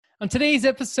On today's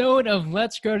episode of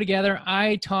Let's Grow Together,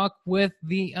 I talk with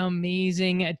the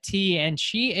amazing T, and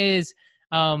she is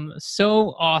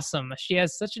so awesome. She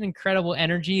has such an incredible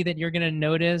energy that you're going to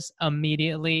notice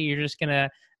immediately. You're just going to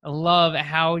love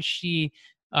how she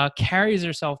carries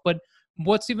herself. But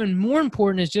what's even more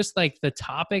important is just like the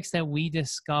topics that we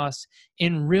discuss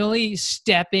in really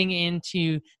stepping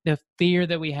into the fear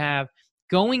that we have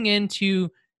going into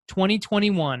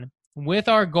 2021 with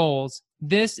our goals.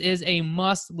 This is a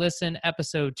must listen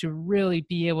episode to really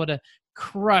be able to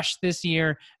crush this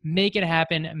year, make it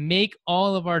happen, make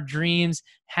all of our dreams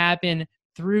happen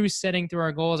through setting through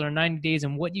our goals, our 90 days,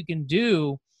 and what you can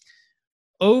do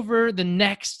over the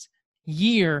next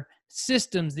year,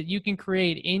 systems that you can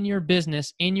create in your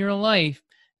business, in your life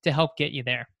to help get you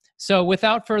there. So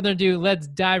without further ado, let's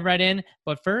dive right in.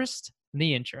 But first,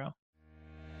 the intro.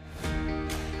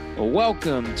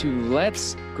 Welcome to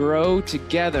Let's Grow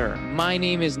Together. My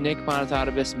name is Nick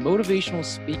Bonatadovas, motivational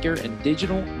speaker and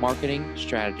digital marketing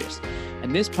strategist.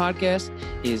 And this podcast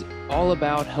is all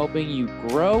about helping you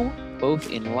grow both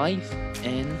in life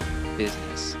and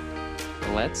business.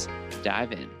 Let's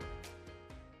dive in.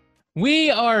 We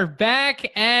are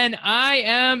back and I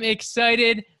am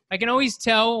excited. I can always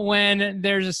tell when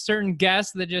there's a certain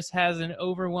guest that just has an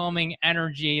overwhelming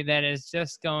energy that is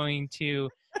just going to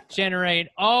generate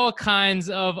all kinds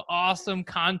of awesome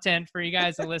content for you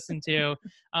guys to listen to.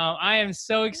 I am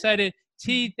so excited.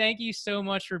 T, thank you so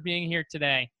much for being here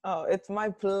today. Oh, it's my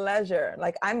pleasure.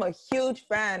 Like, I'm a huge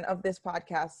fan of this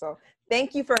podcast. So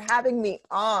thank you for having me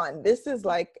on. This is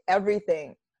like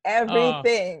everything. Oh,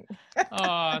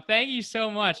 thank you so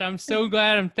much. I'm so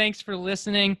glad. And thanks for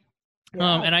listening.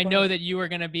 And I know that you are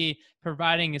going to be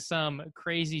providing some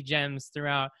crazy gems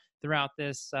throughout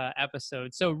this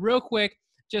episode. So real quick,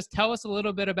 just tell us a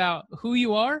little bit about who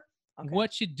you are,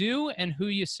 what you do, and who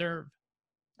you serve.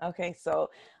 Okay, so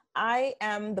I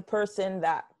am the person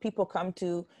that people come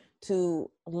to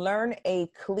learn a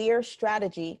clear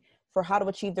strategy for how to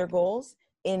achieve their goals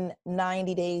in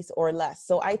 90 days or less.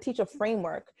 So I teach a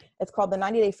framework. It's called the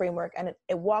 90-day framework, and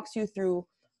it walks you through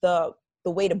the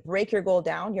way to break your goal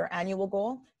down, your annual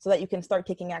goal, so that you can start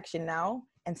taking action now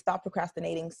and stop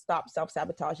procrastinating, stop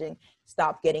self-sabotaging,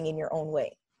 stop getting in your own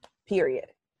way, period.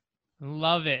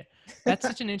 Love it. That's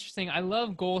such an interesting, I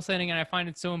love goal setting and I find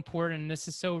it so important. This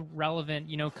is so relevant,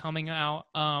 coming out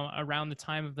around the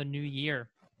time of the new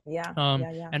year. Yeah.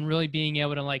 And really being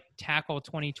able to like tackle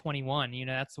 2021,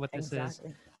 that's what this is.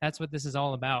 That's what this is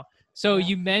all about. So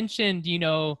you mentioned,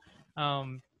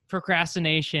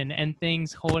 procrastination and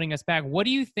things holding us back. What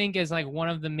do you think is like one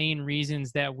of the main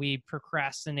reasons that we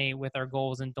procrastinate with our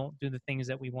goals and don't do the things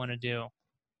that we want to do?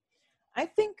 I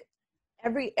think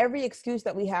every excuse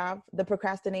that we have, the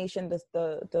procrastination,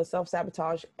 the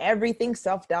self-sabotage, everything,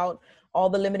 self-doubt, all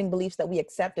the limiting beliefs that we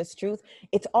accept as truth,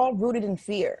 it's all rooted in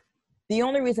fear. The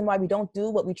only reason why we don't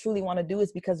do what we truly want to do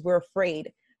is because we're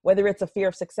afraid, whether it's a fear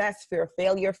of success, fear of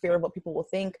failure, fear of what people will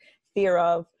think, fear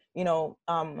of,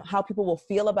 how people will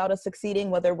feel about us succeeding,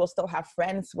 whether we'll still have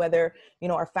friends, whether,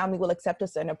 our family will accept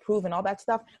us and approve and all that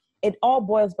stuff. It all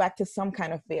boils back to some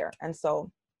kind of fear. And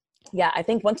so, I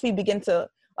think once we begin to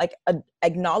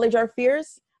acknowledge our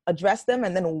fears, address them,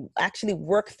 and then actually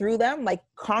work through them,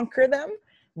 conquer them,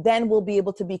 then we'll be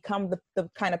able to become the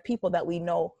kind of people that we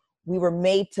know we were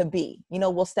made to be.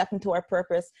 We'll step into our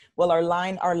purpose. We'll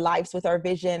align our lives with our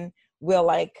vision. We'll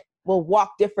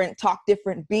walk different, talk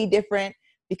different, be different,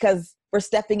 because we're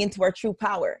stepping into our true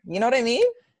power. You know what I mean?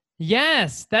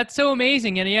 Yes, that's so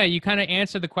amazing. And yeah, you kind of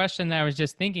answered the question that I was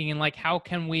just thinking, and how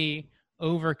can we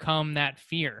overcome that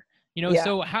fear?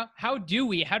 So how do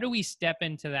we step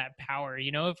into that power?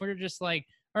 If we're just like,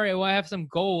 all right, well, I have some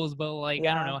goals, but I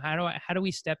don't know, how do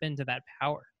we step into that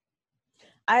power?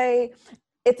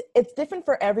 It's different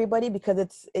for everybody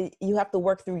because you have to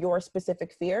work through your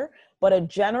specific fear, but a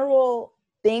general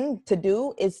thing to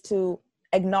do is to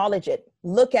acknowledge it,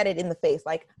 look at it in the face.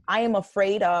 I am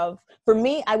afraid of, for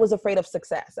me, I was afraid of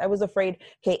success. I was afraid,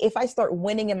 okay, if I start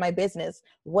winning in my business,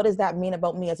 what does that mean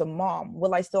about me as a mom?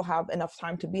 Will I still have enough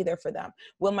time to be there for them?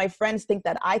 Will my friends think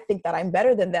that I'm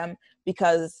better than them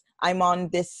because I'm on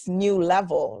this new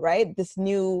level, right? It's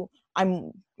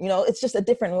just a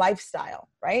different lifestyle,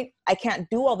 right? I can't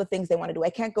do all the things they want to do. I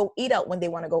can't go eat out when they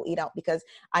want to go eat out because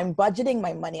I'm budgeting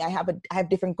my money. I have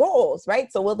different goals,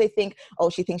 right? So will they think, oh,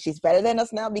 she thinks she's better than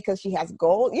us now because she has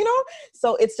goals,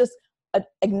 So it's just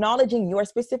acknowledging your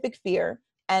specific fear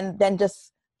and then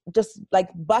just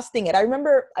busting it. I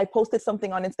remember I posted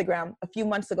something on Instagram a few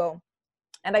months ago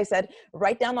and I said,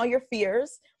 write down all your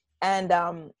fears and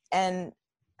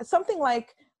something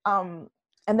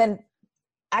and then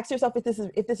ask yourself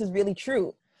if this is really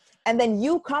true. and then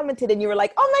you commented and you were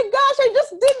like, oh my gosh, I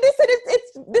just did this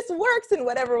and this works and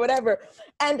whatever.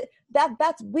 And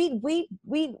that's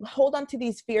we hold on to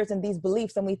these fears and these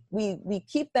beliefs, and we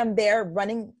keep them there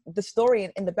running the story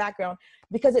in the background,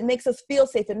 because it makes us feel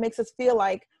safe. It makes us feel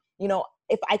like, you know,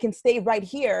 if I can stay right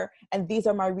here, and these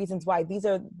are my reasons why, these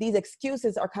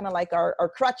excuses are kind of like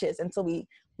our crutches. And so we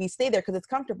stay there because it's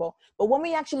comfortable. But when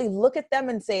we actually look at them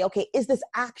and say, okay, is this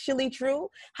actually true?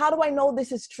 How do I know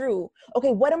this is true?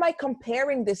 Okay, what am I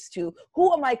comparing this to?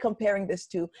 Who am I comparing this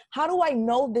to? How do I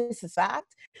know this is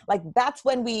fact? Like, that's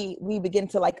when we begin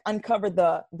to like uncover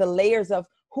the layers of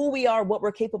who we are, what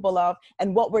we're capable of,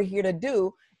 and what we're here to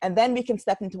do. And then we can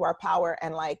step into our power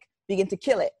and like begin to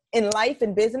kill it in life,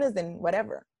 in business, and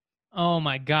whatever. Oh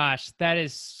my gosh, that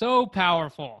is so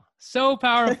powerful. So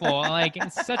powerful. Like,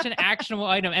 it's such an actionable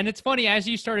item. And it's funny, as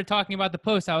you started talking about the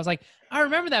post, I was like, I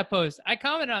remember that post. I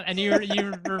commented on, and you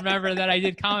remember that I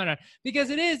did comment on, because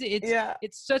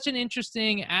it's such an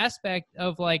interesting aspect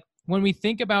of like, when we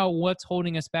think about what's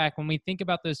holding us back, when we think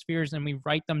about those fears and we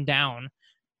write them down,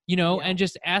 you know, and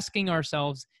just asking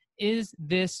ourselves, is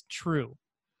this true?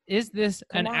 Is this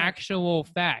an actual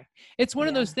fact? It's one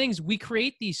of those things, we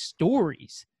create these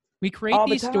stories. We create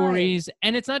these stories,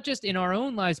 and it's not just in our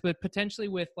own lives, but potentially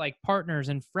with like partners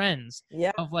and friends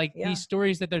of like these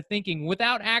stories that they're thinking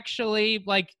without actually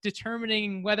like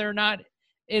determining whether or not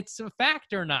it's a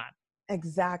fact or not.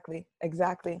 Exactly.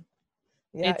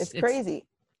 Yeah, it's crazy.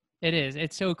 It is.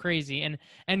 It's so crazy.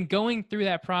 And going through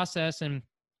that process, and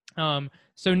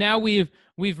so now we've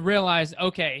realized,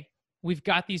 okay, we've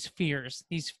got these fears.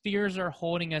 These fears are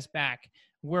holding us back.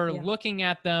 We're looking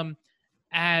at them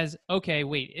as, okay,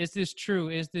 wait, is this true?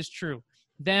 Is this true?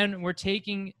 Then we're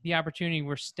taking the opportunity.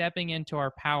 We're stepping into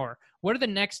our power. What are the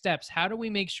next steps? How do we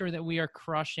make sure that we are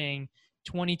crushing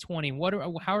 2020?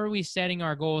 How are we setting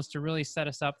our goals to really set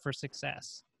us up for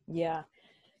success? Yeah.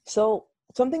 So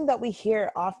something that we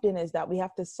hear often is that we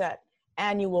have to set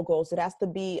annual goals. It has to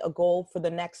be a goal for the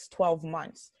next 12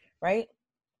 months, right?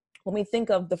 When we think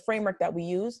of the framework that we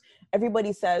use,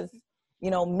 everybody says, you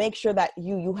know, make sure that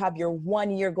you have your 1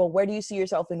 year goal. Where do you see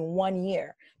yourself in 1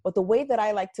 year? But the way that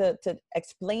I like to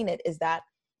explain it is that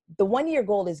the 1 year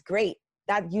goal is great,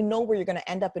 that you know where you're going to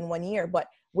end up in 1 year, but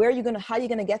how are you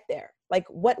going to get there? Like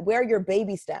where are your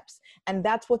baby steps? And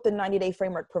that's what the 90-day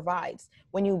framework provides.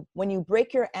 When you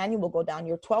break your annual goal down,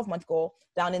 your 12-month goal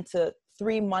down into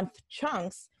 3-month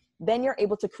chunks, then you're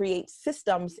able to create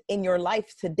systems in your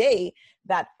life today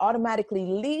that automatically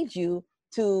lead you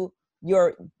to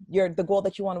the goal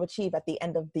that you want to achieve at the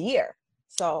end of the year.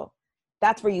 So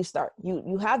that's where you start.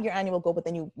 You have your annual goal, but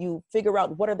then you figure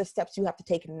out what are the steps you have to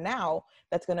take now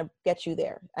that's going to get you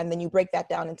there. And then you break that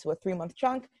down into a 3-month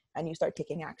chunk and you start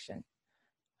taking action.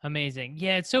 Amazing.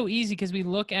 Yeah, it's so easy because we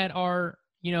look at our,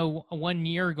 1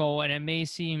 year goal and it may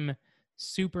seem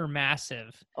super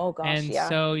massive. Oh gosh, and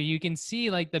so you can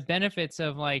see like the benefits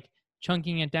of like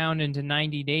chunking it down into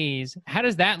 90 days. How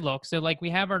does that look? So like we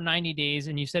have our 90 days,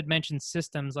 and you mentioned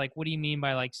systems. Like, what do you mean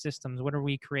by like systems? What are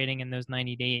we creating in those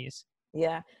 90 days?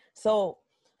 Yeah. So,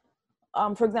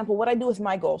 for example, what I do is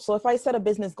my goal. So if I set a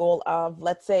business goal of,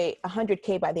 let's say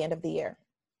 100K by the end of the year,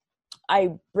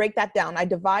 I break that down. I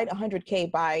divide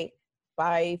 100K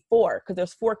by 4, because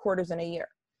there's 4 quarters in a year.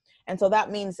 And so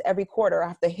that means every quarter I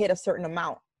have to hit a certain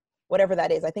amount, whatever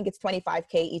that is. I think it's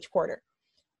 25K each quarter.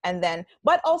 And then,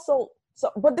 but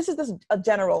this is a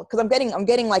general, because I'm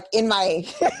getting like in my,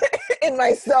 in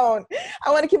my zone.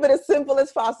 I want to keep it as simple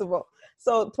as possible.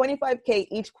 So 25K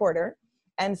each quarter.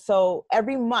 And so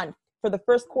every month for the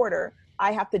first quarter,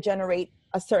 I have to generate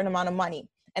a certain amount of money.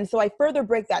 And so I further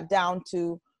break that down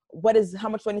to how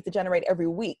much do I need to generate every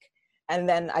week? And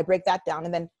then I break that down.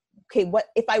 And then, okay, what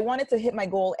if I wanted to hit my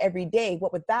goal every day,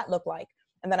 what would that look like?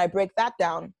 And then I break that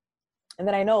down. And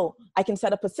then I know I can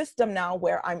set up a system now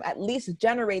where I'm at least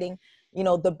generating,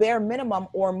 the bare minimum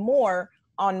or more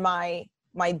on my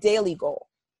daily goal.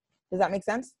 Does that make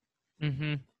sense?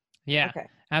 Mm-hmm. Yeah, okay.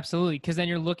 Absolutely. Because then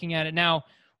you're looking at it now.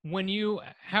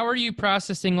 How are you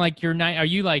processing like your night? Are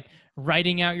you like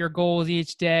writing out your goals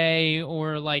each day,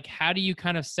 or like how do you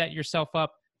kind of set yourself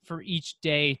up for each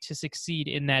day to succeed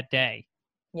in that day?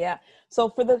 Yeah.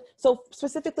 So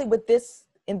specifically with this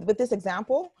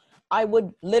example, I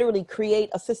would literally create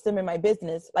a system in my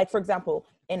business. Like, for example,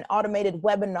 an automated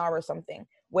webinar or something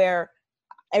where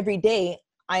every day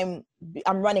I'm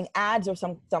running ads or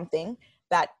something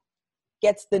that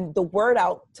gets the word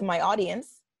out to my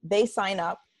audience. They sign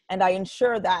up and I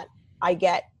ensure that I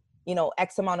get,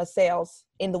 X amount of sales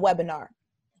in the webinar.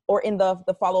 or in the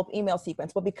follow-up email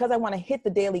sequence. But because I want to hit the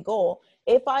daily goal,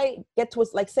 if I get to,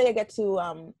 like, say I get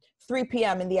to 3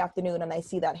 p.m. in the afternoon and I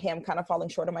see that, hey, I'm kind of falling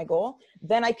short of my goal,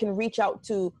 then I can reach out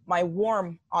to my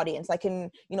warm audience. I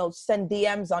can, send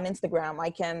DMs on Instagram. I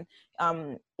can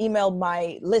email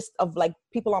my list of like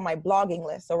people on my blogging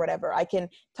list or whatever. I can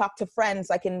talk to friends.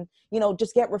 I can,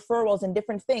 just get referrals and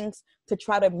different things to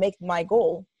try to make my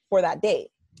goal for that day,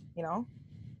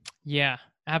 Yeah,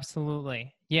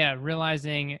 absolutely. Yeah,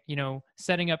 realizing,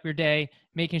 setting up your day,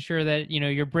 making sure that,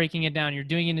 you're breaking it down, you're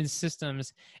doing it in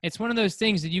systems. It's one of those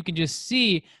things that you can just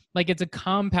see, like it's a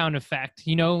compound effect,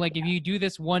 like if you do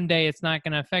this one day, it's not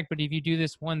going to affect, but if you do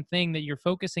this one thing that you're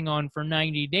focusing on for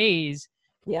 90 days,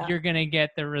 you're going to get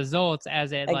the results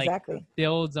as it exactly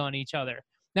builds on each other.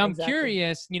 Now I'm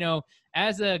curious,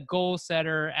 as a goal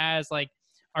setter, as like,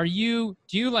 do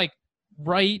you like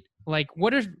write, like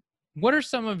what are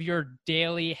some of your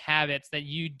daily habits that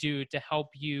you do to help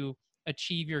you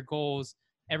achieve your goals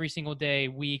every single day,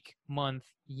 week, month,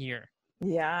 year?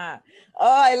 Yeah.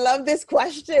 Oh, I love this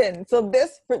question. So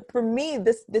this, for me,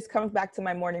 this comes back to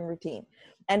my morning routine.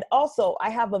 And also I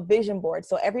have a vision board.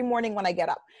 So every morning when I get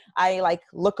up, I like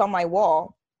look on my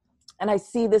wall and I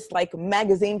see this like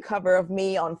magazine cover of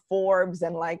me on Forbes,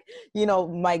 and like,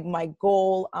 my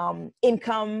goal,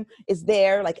 income is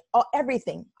there, like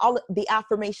everything, all the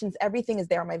affirmations, everything is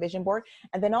there on my vision board.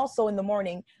 And then also in the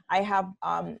morning, I have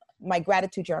my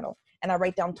gratitude journal, and I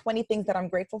write down 20 things that I'm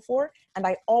grateful for. And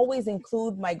I always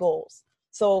include my goals.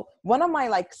 So one of my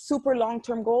like super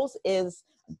long-term goals is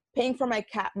paying for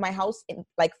my house in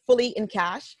like fully in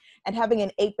cash, and having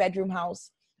an 8-bedroom house.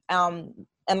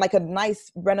 And like a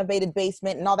nice renovated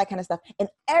basement and all that kind of stuff. And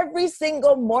every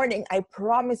single morning, I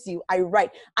promise you, I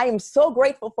write, I am so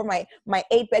grateful for my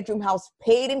 8-bedroom house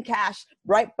paid in cash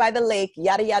right by the lake,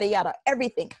 yada, yada, yada,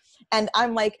 everything. And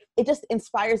I'm like, it just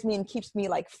inspires me and keeps me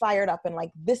like fired up, and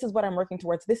like, this is what I'm working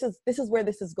towards. This is where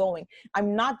this is going.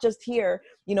 I'm not just here,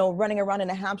 running around in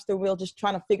a hamster wheel, just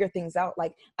trying to figure things out.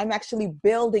 Like, I'm actually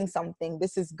building something.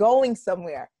 This is going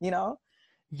somewhere,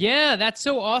 Yeah, that's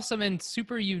so awesome and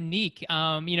super unique.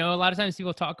 A lot of times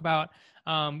people talk about,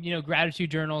 gratitude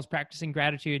journals, practicing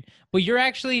gratitude, but you're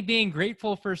actually being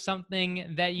grateful for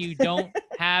something that you don't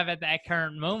have at that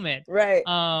current moment. Right.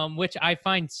 Which I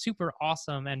find super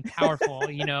awesome and powerful.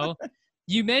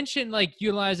 You mentioned like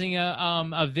utilizing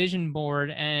a vision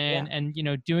board and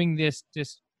doing this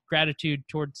gratitude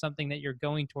towards something that you're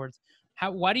going towards.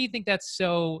 Why do you think that's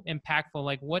so impactful?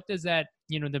 Like, what does that,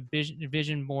 the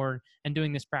vision board and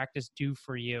doing this practice do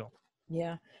for you?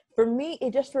 Yeah. For me,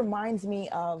 it just reminds me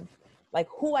of like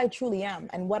who I truly am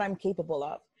and what I'm capable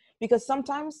of. Because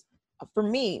sometimes for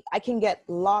me, I can get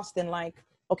lost in like,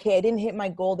 okay, I didn't hit my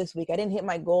goal this week. I didn't hit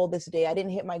my goal this day. I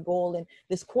didn't hit my goal in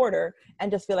this quarter,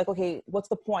 and just feel like, okay, what's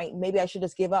the point? Maybe I should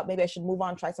just give up. Maybe I should move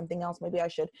on, try something else. Maybe I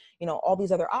should, all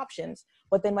these other options.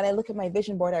 But then when I look at my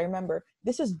vision board, I remember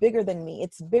this is bigger than me.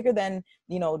 It's bigger than,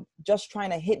 just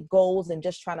trying to hit goals and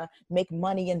just trying to make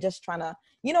money and just trying to,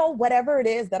 whatever it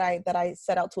is that I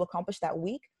set out to accomplish that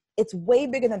week. It's way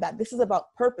bigger than that. This is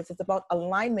about purpose. It's about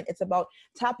alignment. It's about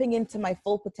tapping into my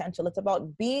full potential. It's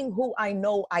about being who I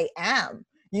know I am.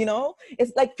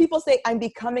 It's like people say, I'm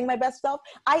becoming my best self.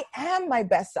 I am my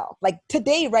best self. Like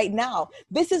today, right now,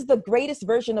 this is the greatest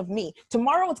version of me.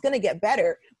 Tomorrow it's going to get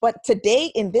better. But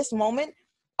today, in this moment,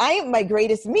 I am my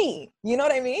greatest me. You know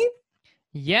what I mean?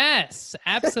 Yes,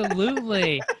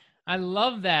 absolutely. I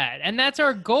love that. And that's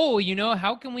our goal.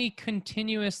 How can we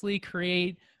continuously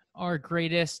create our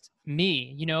greatest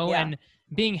me, and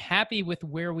being happy with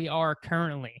where we are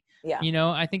currently. Yeah.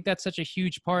 I think that's such a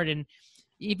huge part. And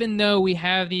even though we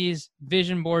have these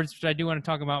vision boards, which I do want to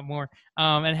talk about more,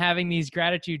 and having these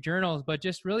gratitude journals, but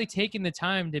just really taking the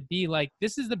time to be like,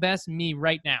 this is the best me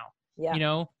right now.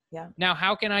 Yeah. Now,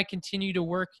 how can I continue to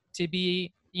work to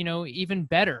be, even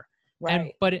better?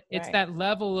 Right. But it's that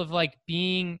level of like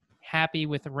being happy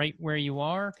with right where you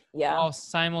are, while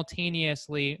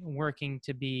simultaneously working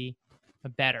to be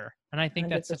better. And I think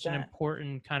that's 100%. Such an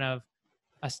important kind of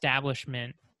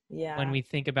establishment when we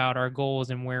think about our goals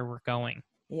and where we're going.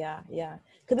 Yeah.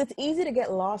 Because it's easy to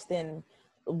get lost in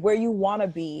where you want to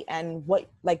be and what,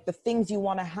 like the things you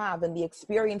want to have and the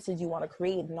experiences you want to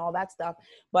create and all that stuff.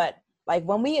 But like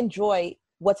when we enjoy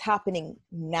what's happening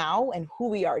now and who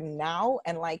we are now,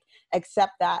 and like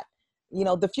accept that,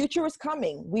 the future is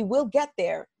coming, we will get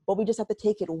there, but we just have to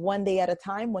take it one day at a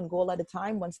time, one goal at a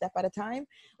time, one step at a time.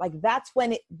 Like that's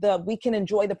when we can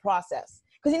enjoy the process.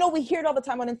 Because, we hear it all the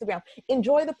time on Instagram,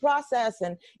 enjoy the process.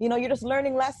 And, you're just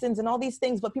learning lessons and all these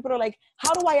things. But people are like,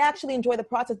 how do I actually enjoy the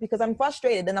process? Because I'm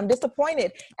frustrated and I'm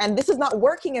disappointed and this is not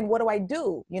working. And what do I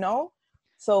do?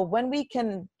 So when we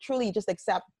can truly just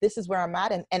accept this is where I'm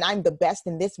at, and I'm the best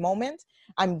in this moment,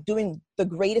 I'm doing the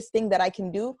greatest thing that I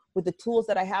can do with the tools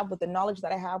that I have, with the knowledge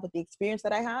that I have, with the experience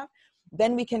that I have,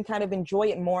 then we can kind of enjoy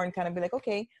it more and kind of be like,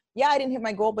 okay, yeah, I didn't hit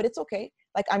my goal, but it's okay.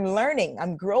 Like I'm learning,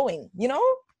 I'm growing, you know?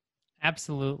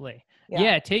 Absolutely. Yeah.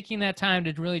 Yeah, taking that time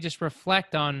to really just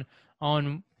reflect on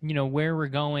where we're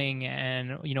going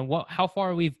and how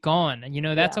far we've gone. And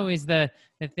that's Yeah. always the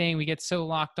thing. We get so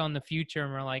locked on the future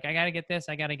and we're like, I got to get this,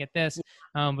 I got to get this.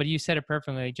 But you said it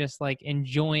perfectly, just like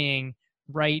enjoying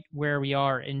right where we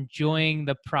are, enjoying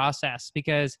the process,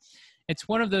 because it's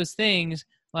one of those things,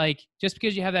 like just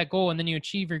because you have that goal and then you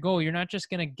achieve your goal, you're not just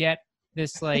going to get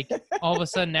this, like all of a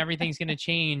sudden everything's going to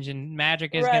change and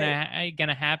magic is Right. going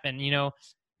to happen. We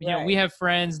Right. have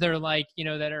friends that are like,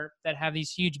 that have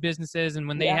these huge businesses, and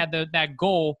when they Yeah. had that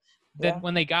goal, then Yeah.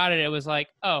 when they got it, it was like,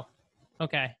 oh,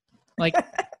 okay. Like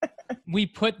we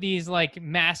put these like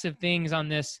massive things on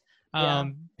this Yeah.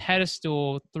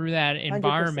 pedestal through that 100%.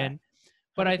 environment.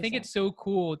 But I think 100%. it's so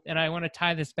cool, and I want to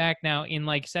tie this back now in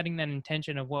like setting that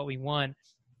intention of what we want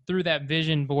through that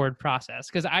vision board process,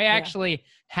 because I Yeah. actually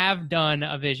have done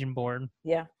a vision board.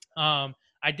 Yeah.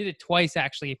 I did it twice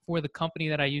actually for the company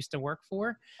that I used to work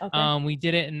for. Okay. We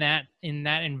did it in that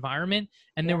environment,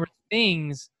 and there Yeah. were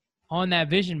things on that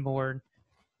vision board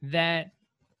that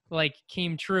like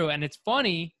came true. And it's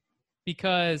funny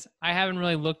because I haven't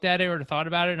really looked at it or thought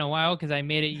about it in a while because I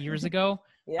made it years ago.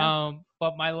 Yeah.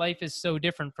 But my life is so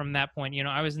different from that point.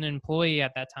 I was an employee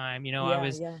at that time. I Yeah.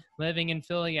 was Yeah. living in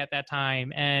Philly at that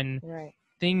time, and Right.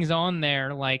 things on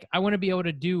there like I want to be able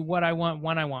to do what I want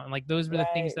when I want. Like those were the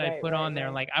things Right. that I Right. put Right. on there.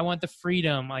 Right. Like I want the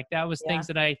freedom. Like that was Yeah. things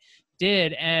that I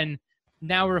did. And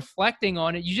now reflecting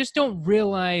on it, you just don't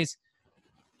realize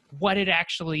what it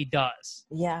actually does.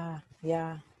 Yeah.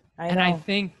 Yeah. I And I know.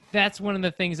 think that's one of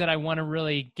the things that I want to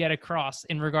really get across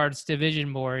in regards to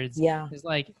vision boards Yeah. is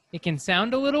like, it can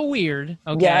sound a little weird.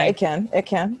 Yeah. Okay. It can. It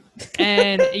can.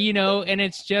 And and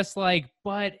it's just like,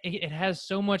 but it has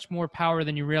so much more power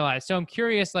than you realize. So I'm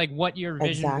curious like what your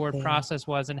vision board Exactly. process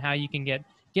was and how you can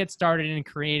get started in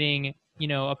creating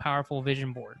a powerful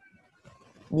vision board.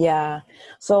 Yeah.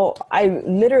 So I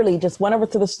literally just went over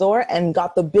to the store and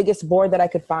got the biggest board that I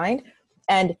could find.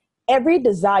 And every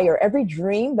desire, every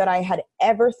dream that I had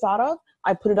ever thought of,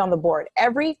 I put it on the board.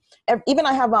 Even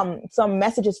I have some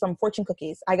messages from fortune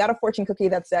cookies. I got a fortune cookie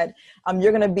that said,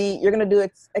 you're gonna do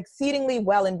exceedingly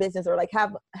well in business, or like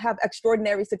have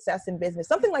extraordinary success in business,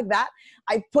 something like that.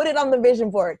 I put it on the vision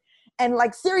board, and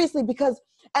like seriously, because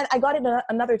and I got it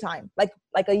another time, like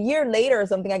a year later or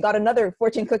something. I got another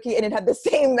fortune cookie, and it had the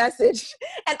same message.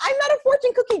 And I'm not a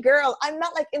fortune cookie girl. I'm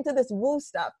not like into this woo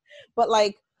stuff, but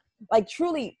like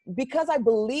truly, because I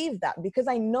believe that, because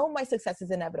I know my success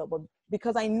is inevitable,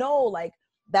 because I know like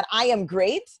that I am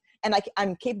great and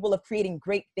I'm capable of creating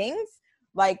great things,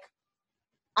 like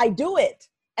I do it.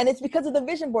 And it's because of the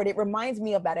vision board. It reminds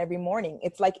me of that every morning.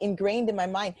 It's like ingrained in my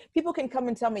mind. People can come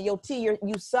and tell me, yo, T,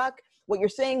 you suck. What you're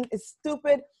saying is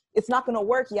stupid. It's not going to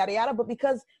work, yada, yada. But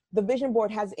because the vision board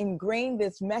has ingrained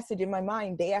this message in my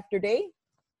mind day after day,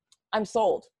 I'm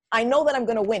sold. I know that I'm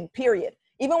going to win, period.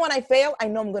 Even when I fail, I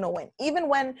know I'm going to win. Even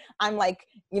when I'm like,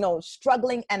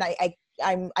 struggling and I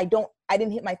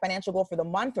didn't hit my financial goal for the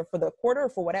month or for the quarter or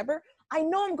for whatever, I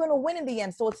know I'm going to win in the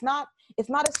end. So it's not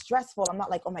as stressful. I'm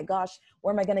not like, oh my gosh,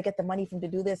 where am I going to get the money from to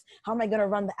do this? How am I going to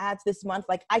run the ads this month?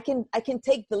 Like I can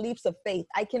take the leaps of faith.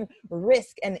 I can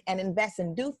risk and invest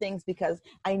and do things because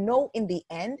I know in the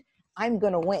end, I'm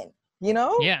going to win,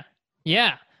 Yeah.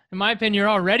 Yeah. In my opinion, you're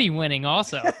already winning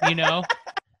also,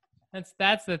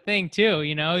 That's the thing too,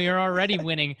 you're already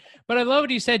winning. But I love what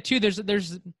you said too.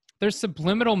 There's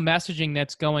subliminal messaging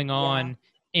that's going Yeah. on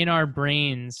in our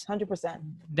brains 100%.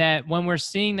 that when we're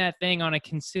seeing that thing on a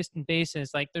consistent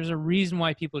basis, like there's a reason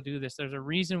why people do this. There's a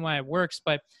reason why it works.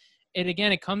 But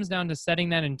it comes down to setting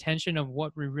that intention of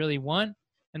what we really want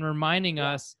and reminding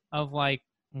us of like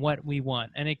what we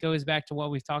want. And it goes back to what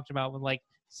we've talked about with like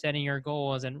setting your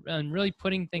goals and really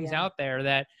putting things out there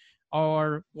that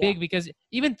are big. Because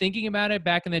even thinking about it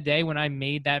back in the day when I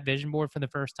made that vision board for the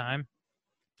first time,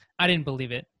 I didn't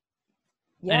believe it.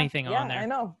 Anything on there. I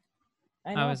know.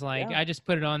 I was like, I just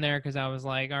put it on there because I was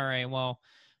like, all right, well,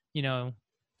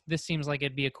 this seems like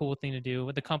it'd be a cool thing to do.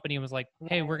 But the company was like,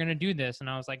 hey, we're going to do this. And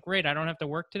I was like, great. I don't have to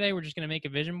work today. We're just going to make a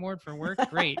vision board for work.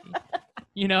 Great.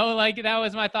 Like that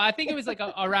was my thought. I think it was like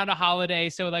around a holiday.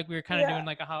 So like we were kind of doing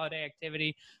like a holiday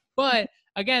activity. But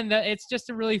again, it's just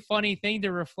a really funny thing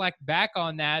to reflect back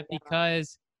on that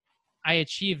because I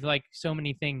achieved like so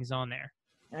many things on there.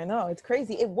 I know, it's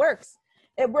crazy. It works.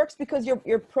 It works because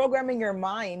you're programming your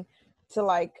mind to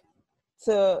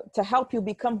to help you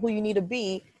become who you need to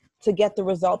be to get the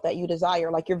result that you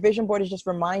desire. Like your vision board is just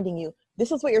reminding you,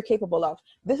 this is what you're capable of.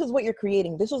 This is what you're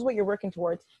creating. This is what you're working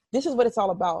towards. This is what it's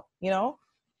all about, you know?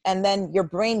 And then your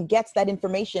brain gets that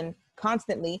information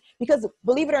constantly, because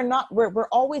believe it or not, we're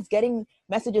always getting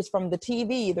messages from the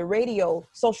TV, the radio,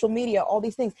 social media, all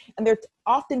these things. And they're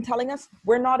often telling us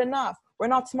we're not enough. We're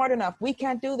not smart enough. We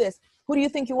can't do this. Who do you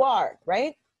think you are?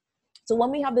 Right? So when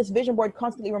we have this vision board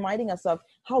constantly reminding us of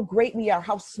how great we are,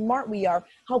 how smart we are,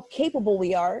 how capable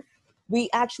we are, we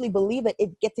actually believe it.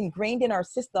 It gets ingrained in our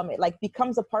system. It like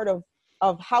becomes a part of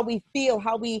how we feel,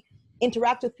 how we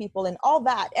interact with people and all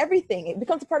that, everything. It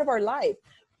becomes a part of our life.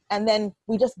 And then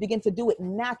we just begin to do it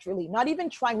naturally, not even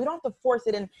trying. We don't have to force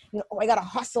it and, you know, oh, I got to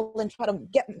hustle and try to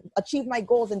achieve my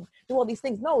goals and do all these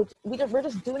things. No, we're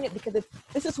just doing it because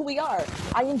this is who we are.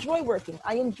 I enjoy working.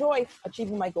 I enjoy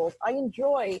achieving my goals. I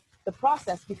enjoy the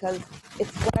process because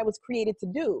it's what I was created to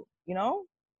do, you know?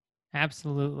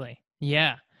 Absolutely.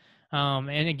 Yeah.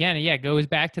 And again, yeah, it goes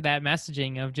back to that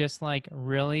messaging of just like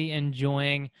really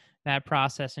enjoying that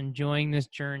process, enjoying this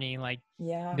journey. Like,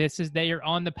 Yeah, this is that you're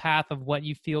on the path of what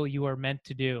you feel you are meant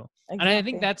to do. And I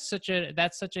think exactly.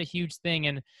 that's such a huge thing.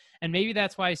 And maybe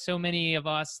that's why so many of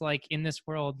us, like in this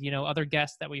world, you know, other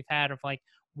guests that we've had, of like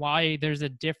why there's a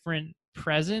different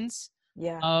presence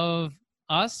Yeah. of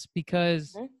us,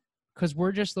 because Mhm.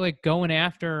 we're just like going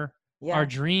after our Yeah.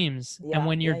 dreams. And Yeah.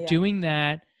 when you're Yeah. Yeah. doing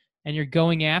that and you're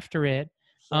going after it,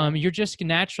 Yeah. you're just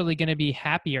naturally going to be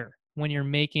happier when you're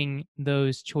making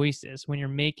those choices, when you're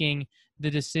making the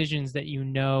decisions that you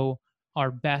know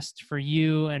are best for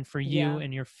you and for you Yeah.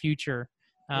 and your future.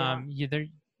 Yeah.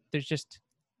 There's just,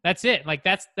 that's it. Like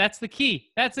that's the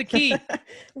key. That's the key.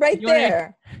 Right You want to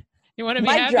there. you want to be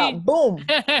Mic drop. happy. Boom.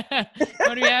 You want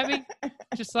to be happy.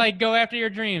 Just like go after your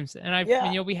dreams, and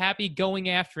Yeah. you'll be happy going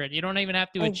after it. You don't even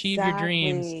have to achieve your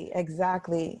dreams. Exactly.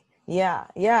 Exactly. Yeah.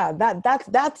 Yeah.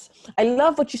 That's I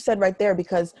love what you said right there,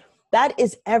 because that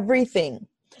is everything.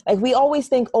 Like we always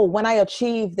think, oh, when I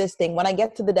achieve this thing, when I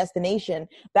get to the destination,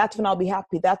 that's when I'll be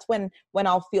happy. That's when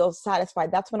I'll feel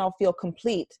satisfied. That's when I'll feel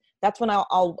complete. That's when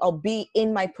I'll be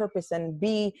in my purpose and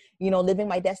be, you know, living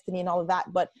my destiny and all of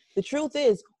that. But the truth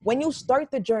is, when you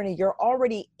start the journey, you're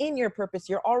already in your purpose.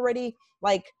 You're already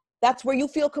like, that's where you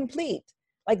feel complete.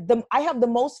 Like I have the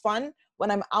most fun when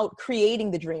I'm out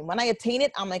creating the dream. When I attain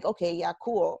it, I'm like, okay, yeah,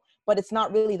 cool. But it's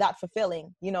not really that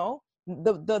fulfilling, you know?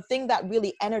 The thing that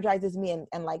really energizes me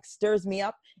and like stirs me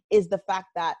up is the fact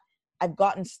that I've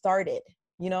gotten started,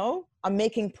 you know? I'm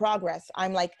making progress.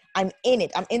 I'm like, I'm in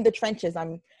it. I'm in the trenches.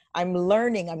 I'm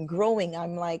learning, I'm growing,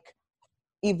 I'm like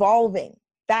evolving.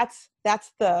 That's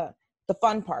the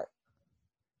fun part.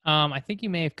 I think you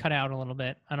may have cut out a little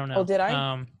bit. I don't Oh, know. did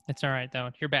I? It's all right though.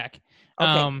 You're back.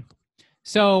 Okay.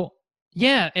 So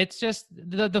yeah, it's just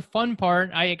the fun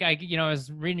part. I you know, I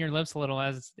was reading your lips a little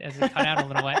as it cut out a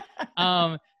little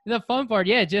bit. The fun part,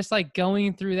 yeah, just like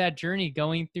going through that journey,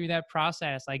 going through that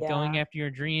process, like going Yeah. after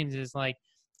your dreams is like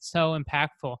so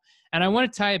impactful. And I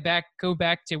want to tie it back, go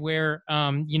back to where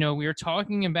you know, we were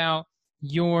talking about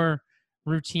your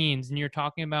routines and you're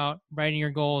talking about writing your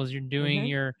goals, you're doing Mm-hmm.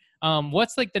 your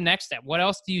what's like the next step? What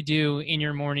else do you do in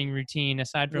your morning routine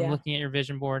aside from Yeah. looking at your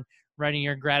vision board, writing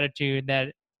your gratitude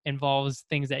that involves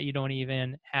things that you don't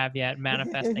even have yet,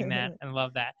 manifesting that? I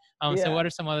love that. So Yeah. what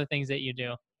are some other things that you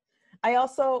do? I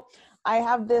also I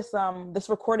have this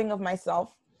recording of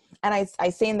myself, and I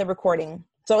say in the recording.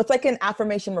 So it's like an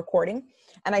affirmation recording,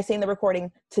 and I say in the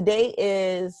recording, today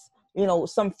is, you know,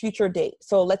 some future date.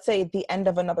 So let's say the end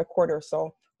of another quarter.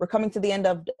 So we're coming to the end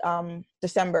of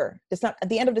December. At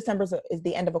the end of December is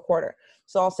the end of a quarter.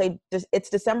 So I'll say it's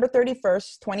December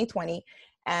 31st, 2020,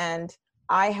 and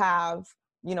I have,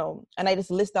 you know, and I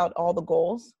just list out all the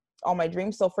goals, all my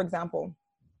dreams. So for example,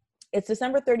 it's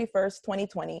December 31st,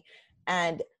 2020,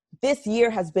 and this year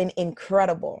has been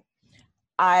incredible.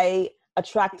 I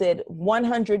attracted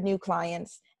 100 new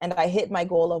clients and I hit my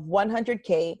goal of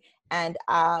 100K. And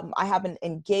I have an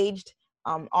engaged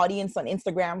audience on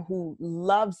Instagram who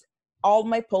loves all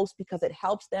my posts because it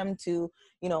helps them to,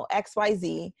 you know,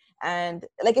 XYZ. And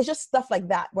like, it's just stuff like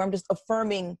that where I'm just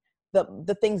affirming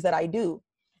the things that I do.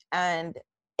 And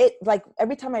it, like,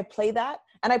 every time I play that,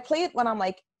 and I play it when I'm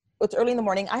like, it's early in the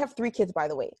morning. I have 3 kids, by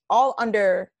the way, all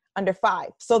under 5.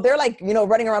 So they're like, you know,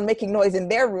 running around making noise in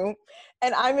their room.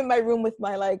 And I'm in my room with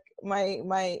my, like,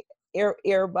 my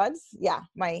earbuds. Yeah.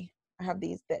 I have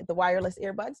the wireless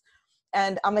earbuds.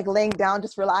 And I'm like laying down,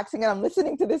 just relaxing. And I'm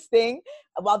listening to this thing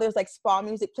while there's like spa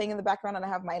music playing in the background. And I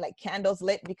have my like candles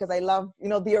lit because I love, you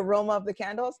know, the aroma of the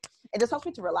candles. It just helps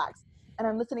me to relax. And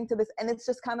I'm listening to this. And it's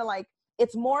just kind of like,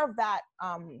 it's more of that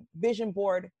vision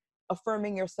board,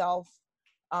 affirming yourself,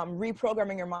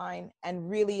 reprogramming your mind and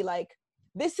really like,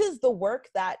 this is the work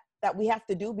that we have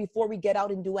to do before we get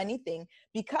out and do anything.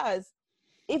 Because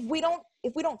if we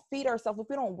don't feed ourselves, if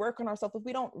we don't work on ourselves, if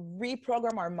we don't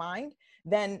reprogram our mind,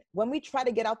 then when we try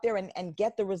to get out there and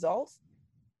get the results,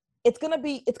 it's going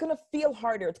to feel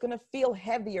harder. It's going to feel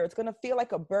heavier. It's going to feel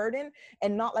like a burden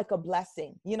and not like a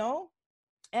blessing, you know?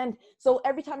 And so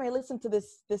every time I listen to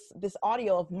this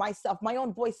audio of myself, my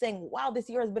own voice saying, wow, this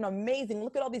year has been amazing.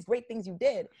 Look at all these great things you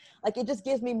did. Like, it just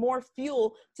gives me more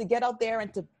fuel to get out there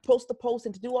and to post the post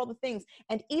and to do all the things.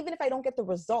 And even if I don't get the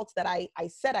results that I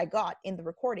said I got in the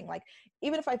recording, like,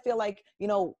 even if I feel like, you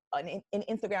know, an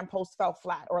Instagram post fell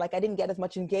flat, or like I didn't get as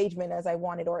much engagement as I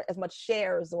wanted, or as much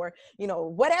shares, or, you know,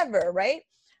 whatever, right?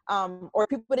 Or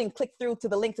people didn't click through to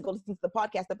the link to go listen to the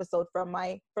podcast episode from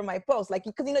my post, like,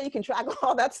 because, you know, you can track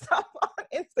all that stuff on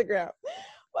Instagram.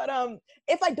 But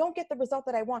if I don't get the result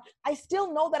that I want, I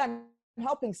still know that I'm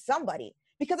helping somebody,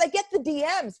 because I get the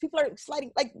DMs. People are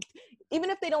sliding, like, even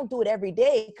if they don't do it every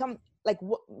day, come, like,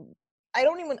 I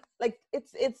don't even, like,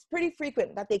 it's pretty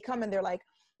frequent that they come and they're like,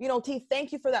 you know, T,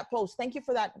 thank you for that post. Thank you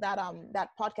for that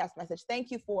podcast message.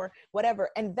 Thank you for whatever.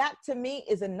 And that to me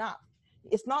is enough.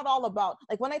 It's not all about,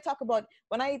 like, when I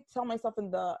tell myself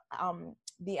in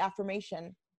the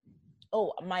affirmation,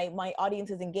 oh, my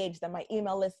audience is engaged, and my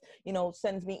email list, you know,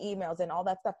 sends me emails and all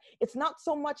that stuff. It's not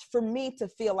so much for me to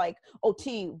feel like, oh,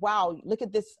 T, wow, look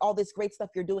at this, all this great stuff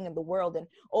you're doing in the world. And,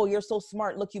 oh, you're so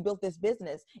smart. Look, you built this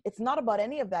business. It's not about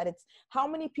any of that. It's how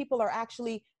many people are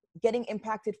actually getting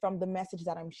impacted from the message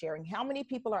that I'm sharing. How many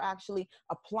people are actually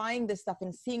applying this stuff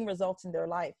and seeing results in their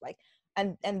life? Like,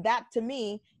 and that to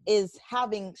me is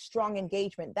having strong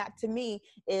engagement. That to me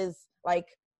is like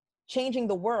changing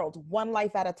the world one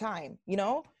life at a time, you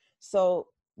know? So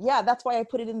yeah, that's why I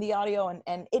put it in the audio,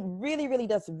 and it really, really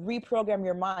does reprogram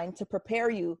your mind to prepare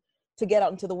you to get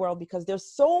out into the world, because there's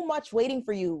so much waiting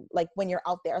for you, like when you're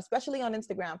out there, especially on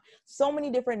Instagram. So many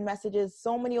different messages,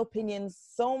 so many opinions,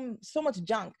 so much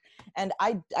junk, and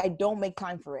I don't make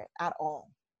time for it at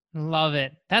all. Love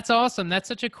it. That's awesome. That's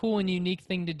such a cool and unique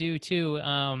thing to do too.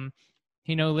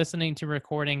 You know, listening to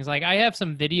recordings. Like, I have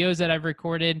some videos that I've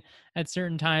recorded at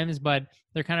certain times, but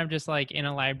they're kind of just like in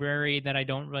a library that I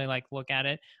don't really like look at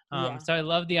it. Yeah. So I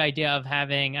love the idea of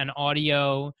having an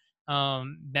audio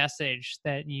message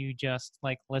that you just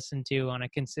like listen to on a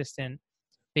consistent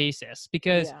basis,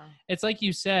 because Yeah. it's like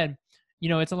you said, you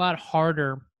know, it's a lot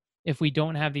harder if we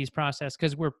don't have these process,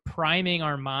 because we're priming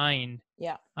our mind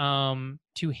Yeah.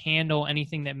 to handle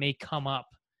anything that may come up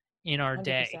in our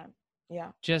day. 100%.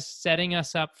 Yeah. Just setting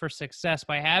us up for success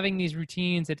by having these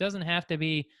routines. It doesn't have to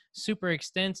be super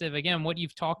extensive. Again, what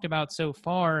you've talked about so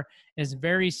far is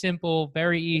very simple,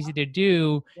 very easy to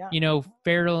do, Yeah. you know,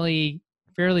 fairly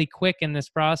quick in this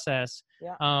process.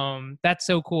 Yeah. That's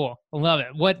so cool. I love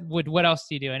it. What else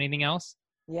do you do? Anything else?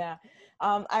 Yeah.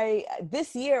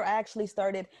 This year I actually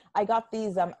I got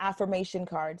these affirmation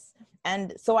cards.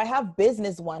 And so I have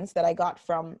business ones that I got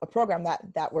from a program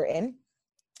that we're in.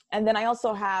 And then I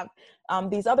also have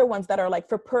these other ones that are like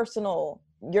for personal,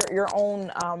 your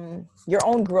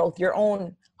own growth, your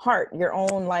own heart, your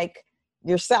own, like,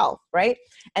 yourself, right?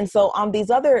 And so on these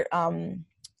other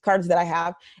cards that I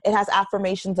have, it has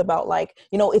affirmations about, like,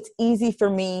 you know, it's easy for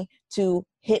me to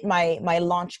hit my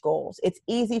launch goals. It's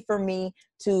easy for me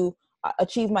to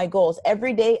achieve my goals.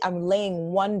 Every day I'm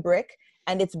laying one brick,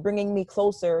 and it's bringing me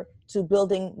closer to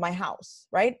building my house,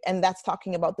 right? And that's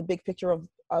talking about the big picture of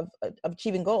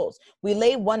achieving goals. We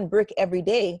lay one brick every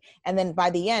day, and then by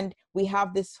the end we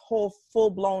have this whole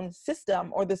full-blown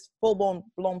system, or this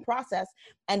full-blown process,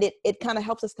 and it kind of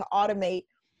helps us to automate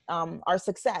our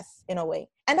success in a way.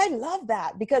 And I love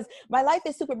that, because my life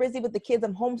is super busy with the kids.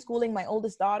 I'm homeschooling my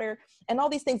oldest daughter and all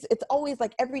these things. It's always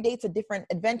like every day it's a different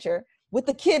adventure with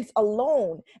the kids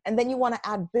alone. And then you want to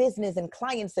add business and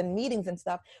clients and meetings and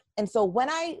stuff. And so when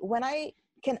I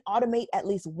can automate at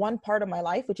least one part of my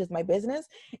life, which is my business,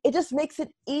 it just makes it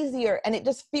easier. And it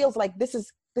just feels like this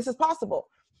is possible.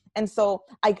 And so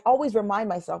I always remind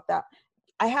myself that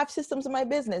I have systems in my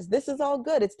business. This is all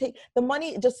good. The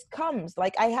money just comes.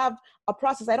 Like, I have a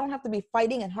process. I don't have to be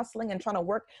fighting and hustling and trying to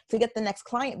work to get the next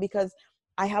client, because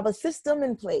I have a system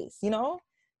in place, you know?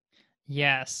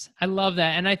 Yes, I love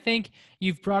that. And I think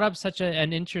you've brought up such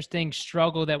an interesting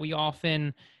struggle that we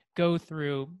often go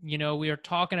through. You know, we are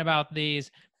talking about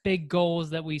these big goals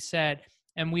that we set,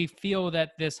 and we feel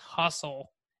that this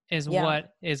hustle is Yeah.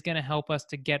 what is going to help us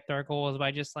to get our goals by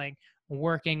just like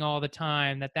working all the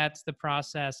time, that's the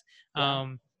process. Yeah.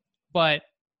 But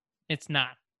it's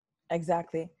not.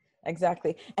 Exactly.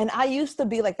 Exactly. And I used to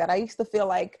be like that. I used to feel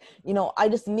like, I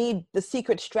just need the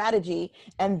secret strategy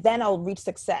and then I'll reach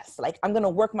success. Like I'm going to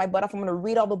work my butt off. I'm going to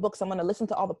read all the books. I'm going to listen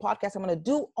to all the podcasts. I'm going to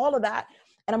do all of that.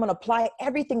 And I'm going to apply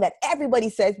everything that everybody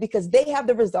says because they have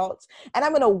the results. And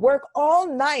I'm going to work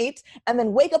all night and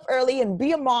then wake up early and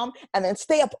be a mom and then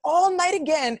stay up all night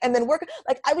again and then work.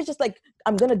 Like I was just like,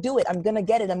 I'm going to do it. I'm going to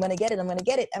get it. I'm going to get it. I'm going to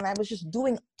get it. And I was just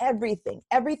doing everything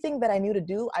that I knew to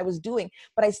do, I was doing,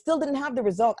 but I still didn't have the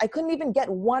result. I couldn't even get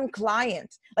one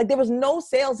client. Like there was no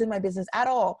sales in my business at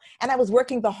all. And I was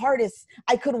working the hardest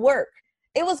I could work.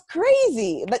 It was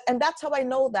crazy. And that's how I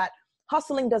know that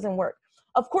hustling doesn't work.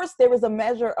 Of course, there is a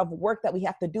measure of work that we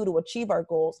have to do to achieve our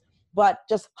goals, but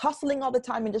just hustling all the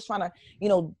time and just trying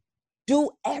to, do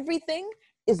everything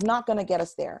is not going to get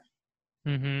us there.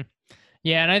 Mm-hmm.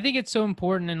 Yeah. And I think it's so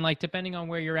important. And like, depending on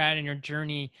where you're at in your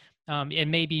journey, it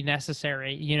may be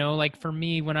necessary, like for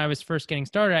me, when I was first getting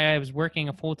started, I was working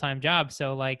a full-time job.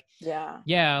 So like,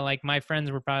 yeah, like my friends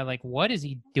were probably like, what is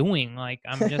he doing? Like,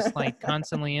 I'm just like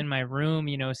constantly in my room,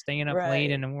 staying up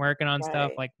late and working on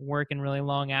stuff, like working really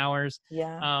long hours.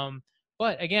 Yeah.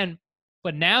 But again,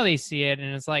 but now they see it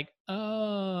and it's like,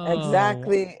 oh,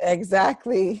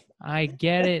 exactly. I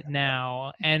get it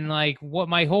now. And like what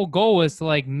my whole goal was to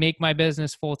like make my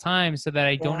business full time so that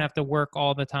I don't have to work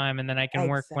all the time and then I can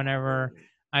work whenever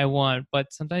I want.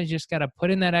 But sometimes you just got to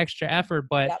put in that extra effort,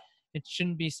 but it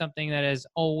shouldn't be something that is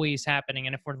always happening.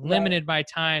 And if we're limited by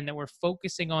time, that we're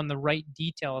focusing on the right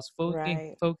details,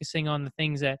 focusing on the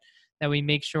things that we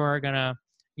make sure are going to,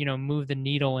 move the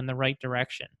needle in the right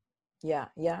direction. Yeah.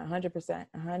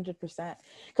 100%.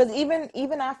 Because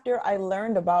even after I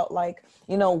learned about like,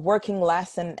 working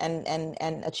less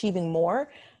and achieving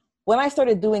more, when I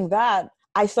started doing that,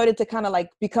 I started to kind of like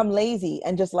become lazy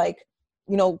and just like,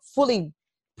 fully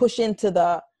push into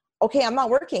the, okay, I'm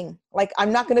not working. Like,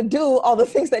 I'm not going to do all the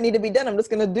things that need to be done. I'm just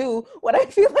going to do what I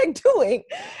feel like doing.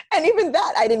 And even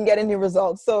that, I didn't get any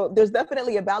results. So there's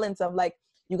definitely a balance of like,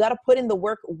 you got to put in the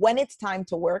work when it's time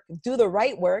to work, do the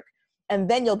right work, and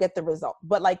then you'll get the result.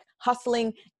 But like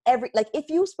hustling if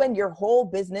you spend your whole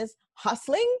business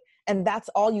hustling and that's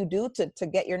all you do to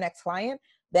get your next client,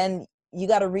 then you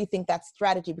got to rethink that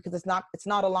strategy because it's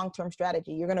not a long-term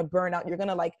strategy. You're going to burn out. You're going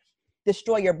to like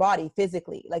destroy your body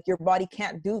physically. Like your body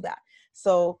can't do that.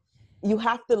 So you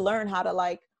have to learn how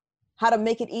to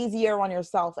make it easier on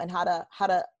yourself and how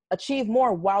to achieve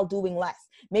more while doing less.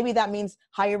 Maybe that means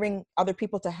hiring other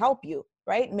people to help you,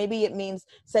 right? Maybe it means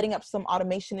setting up some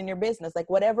automation in your business, like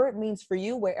whatever it means for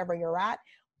you, wherever you're at,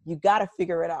 you got to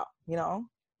figure it out,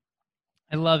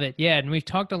 I love it. Yeah. And we've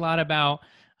talked a lot about,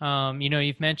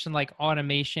 you've mentioned like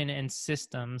automation and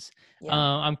systems.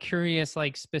 I'm curious,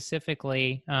 like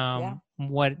specifically,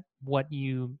 what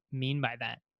you mean by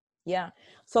that. Yeah.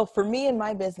 So for me in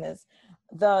my business,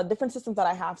 the different systems that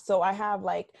I have. So I have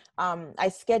like, I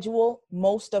schedule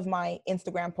most of my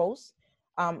Instagram posts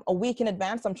a week in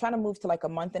advance. I'm trying to move to like a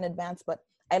month in advance, but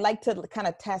I like to kind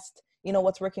of test,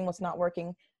 what's working, what's not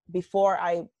working before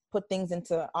I put things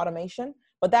into automation,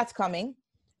 but that's coming.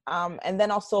 And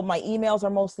then also my emails are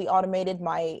mostly automated.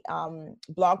 My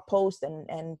blog posts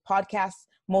and podcasts,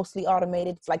 mostly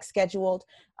automated. It's like scheduled.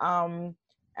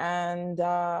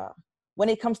 When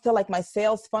it comes to like my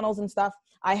sales funnels and stuff,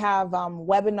 I have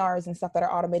webinars and stuff that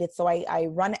are automated. So I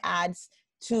run ads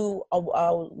to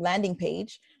a landing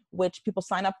page, which people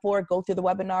sign up for, go through the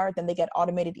webinar, then they get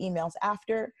automated emails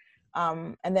after.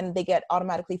 And then they get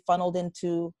automatically funneled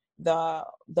into the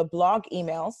blog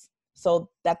emails so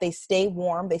that they stay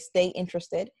warm, they stay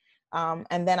interested.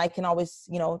 And then I can always,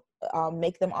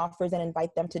 make them offers and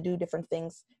invite them to do different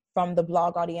things from the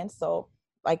blog audience. So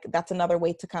like, that's another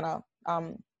way to kind of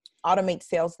automate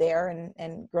sales there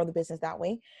and grow the business that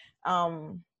way.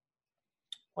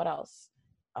 What else?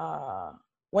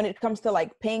 When it comes to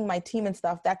like paying my team and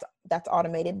stuff, that's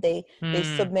automated. They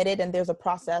submit it and there's a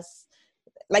process.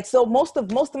 Like, so most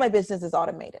of my business is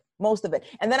automated, most of it.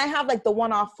 And then I have like the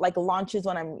one-off like launches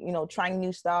when I'm, trying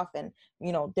new stuff and,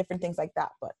 different things like that.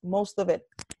 But most of it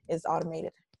is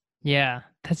automated. Yeah,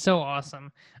 that's so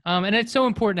awesome. And it's so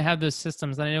important to have those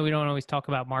systems. I know we don't always talk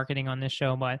about marketing on this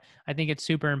show, but I think it's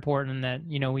super important that,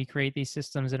 we create these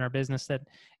systems in our business that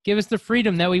give us the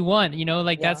freedom that we want,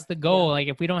 that's the goal. Like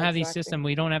if we don't have these systems,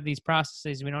 we don't have these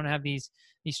processes, we don't have these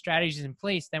strategies in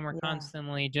place, then we're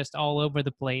constantly just all over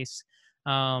the place.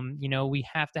 We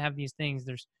have to have these things.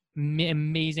 There's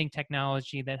amazing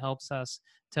technology that helps us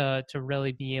to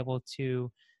really be able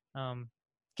to,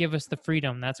 give us the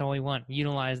freedom. That's all we want.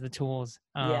 Utilize the tools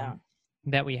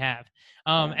that we have.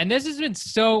 And this has been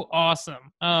so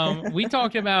awesome. We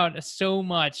talked about so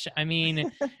much. I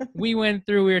mean, we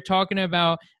were talking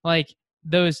about like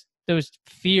those those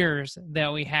fears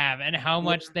that we have and how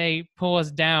much they pull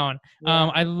us down. Yeah.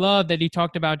 I love that he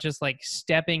talked about just like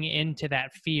stepping into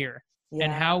that fear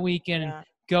and how we can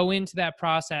go into that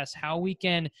process, how we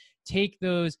can take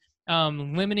those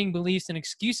limiting beliefs and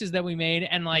excuses that we made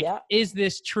and like, is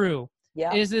this true?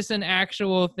 Is this an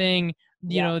actual thing,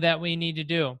 you know, that we need to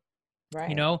do? Right.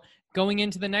 You know, going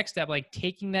into the next step, like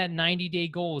taking that 90-day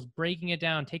goals, breaking it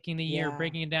down, taking the year,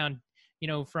 breaking it down, you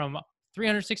know, from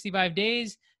 365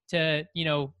 days to, you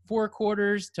know, 4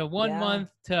 quarters to 1 month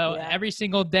to every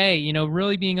single day, you know,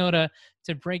 really being able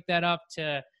to break that up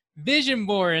to vision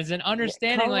boards and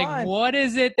understanding like what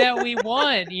is it that we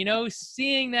want, you know,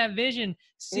 seeing that vision,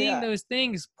 seeing those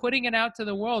things, putting it out to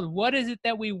the world. What is it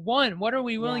that we want? What are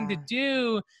we willing to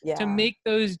do to make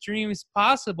those dreams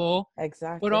possible?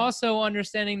 Exactly. But also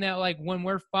understanding that like when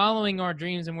we're following our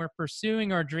dreams and we're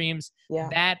pursuing our dreams,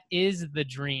 that is the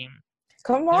dream.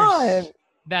 Come on. There's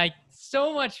like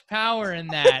so much power in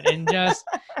that, and just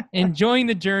enjoying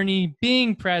the journey,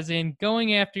 being present,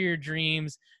 going after your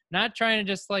dreams, not trying to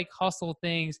just like hustle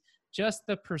things, just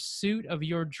the pursuit of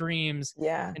your dreams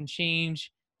can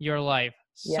change your life.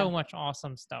 So much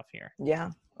awesome stuff here.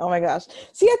 Yeah. Oh my gosh.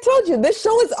 See, I told you this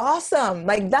show is awesome.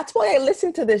 Like, that's why I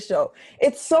listen to this show.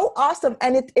 It's so awesome.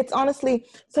 And it's honestly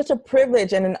such a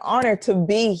privilege and an honor to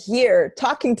be here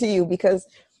talking to you, because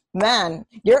man,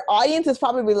 your audience is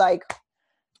probably like,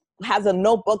 has a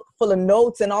notebook full of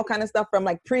notes and all kind of stuff from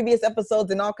like previous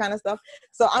episodes and all kind of stuff.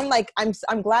 So I'm like,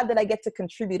 I'm glad that I get to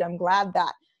contribute. I'm glad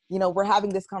that, you know, we're having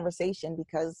this conversation,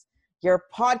 because your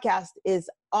podcast is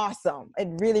awesome. It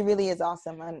really, really is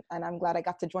awesome. And I'm glad I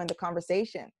got to join the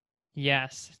conversation.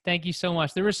 Yes. Thank you so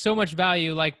much. There was so much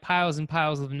value, like piles and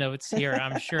piles of notes here.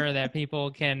 I'm sure that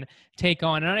people can take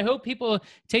on, and I hope people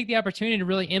take the opportunity to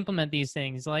really implement these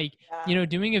things. Like, you know,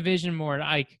 doing a vision board,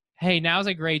 like, hey, now's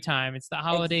a great time. It's the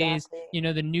holidays, you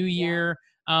know, the new year.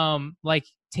 Like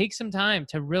take some time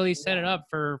to really set it up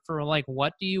for like,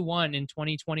 what do you want in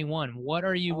 2021? What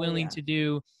are you willing to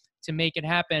do to make it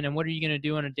happen? And what are you going to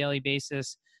do on a daily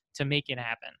basis to make it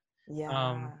happen?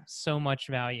 So much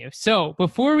value. So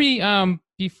before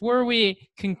we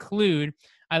conclude,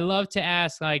 I love to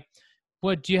ask, like,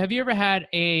 have you ever had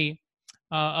a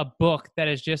book that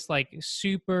is just like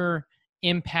super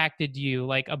impacted you,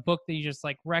 like a book that you just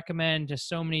like recommend to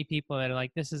so many people that are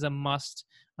like, this is a must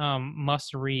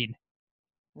read?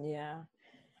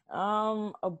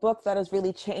 A book that has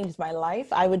really changed my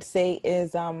life, I would say,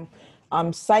 is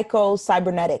Psycho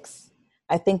Cybernetics.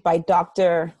 I think by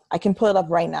Dr. I can pull it up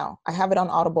right now. I have it on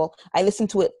Audible. I listen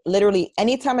to it literally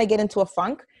anytime I get into a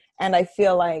funk and I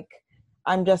feel like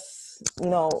I'm just, you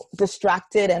know,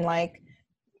 distracted and like,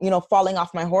 you know, falling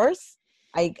off my horse.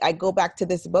 I go back to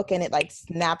this book and it like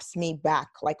snaps me back,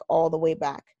 like all the way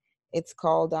back. It's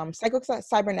called Psycho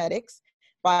Cybernetics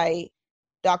by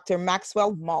Dr.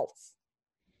 Maxwell Maltz.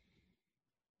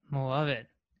 Love it.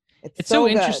 It's so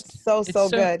interesting. So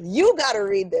good. You got to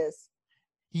read this.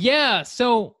 Yeah.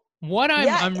 So what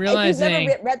I'm realizing, if you've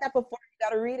never read that before, you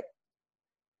got to read it.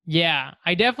 Yeah,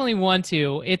 I definitely want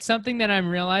to. It's something that I'm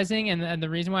realizing, and the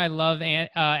reason why I love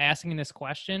asking this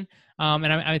question,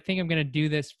 and I think I'm going to do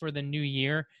this for the new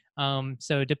year.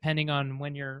 So depending on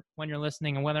when you're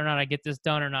listening and whether or not I get this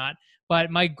done or not, but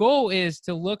my goal is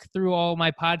to look through all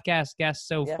my podcast guests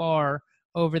so far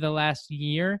over the last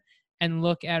year and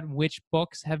look at which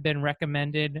books have been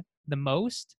recommended the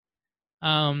most.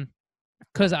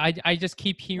 Because I just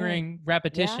keep hearing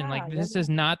repetition. This is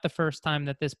not the first time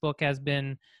that this book has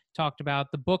been talked about.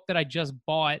 The book that I just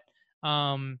bought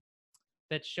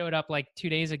that showed up like 2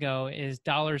 days ago is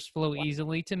Dollars Flow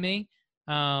Easily to Me,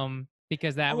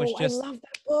 because that was just, I love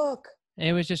that book.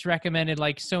 It was just recommended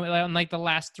like so, on like the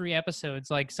last 3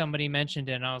 episodes, like somebody mentioned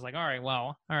it, and I was like, all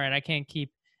right, I can't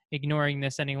keep ignoring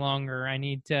this any longer. I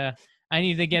need to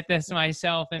get this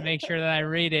myself and make sure that I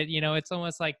read it. You know, it's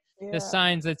almost like the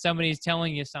signs that somebody's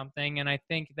telling you something. And I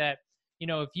think that, you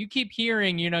know, if you keep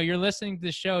hearing, you know, you're listening to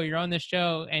the show, you're on the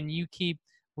show, and you keep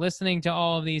listening to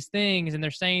all of these things, and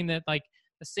they're saying that like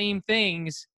the same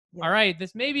things, all right,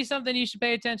 this may be something you should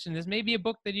pay attention. This may be a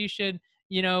book that you should,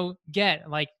 you know, get.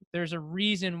 Like, there's a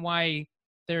reason why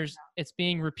it's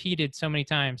being repeated so many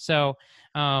times. So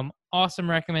awesome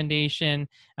recommendation.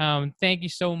 Thank you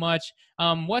so much.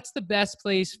 What's the best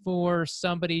place for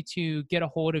somebody to get a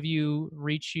hold of you,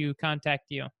 reach you, contact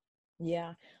you?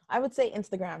 Yeah, I would say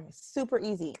Instagram. Super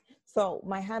easy. So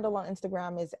my handle on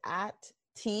Instagram is at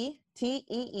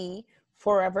TEE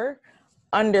forever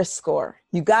 _.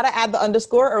 You got to add the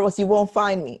underscore or else you won't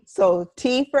find me. So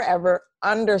T forever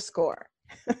 _.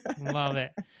 Love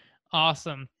it.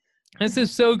 Awesome. This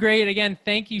is so great. Again,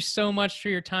 thank you so much for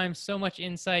your time, so much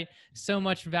insight, so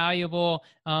much valuable,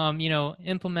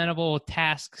 implementable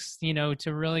tasks,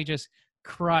 to really just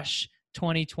crush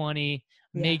 2020,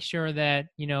 Yeah. make sure that,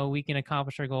 we can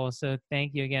accomplish our goals. So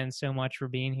thank you again so much for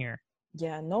being here.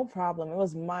 Yeah, no problem. It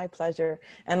was my pleasure.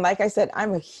 And like I said,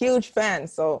 I'm a huge fan.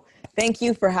 So thank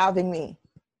you for having me.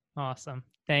 Awesome.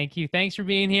 Thank you. Thanks for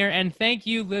being here. And thank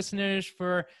you, listeners,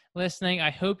 for listening. I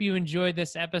hope you enjoyed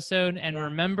this episode. And Yeah.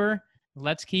 remember,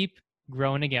 let's keep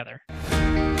growing together.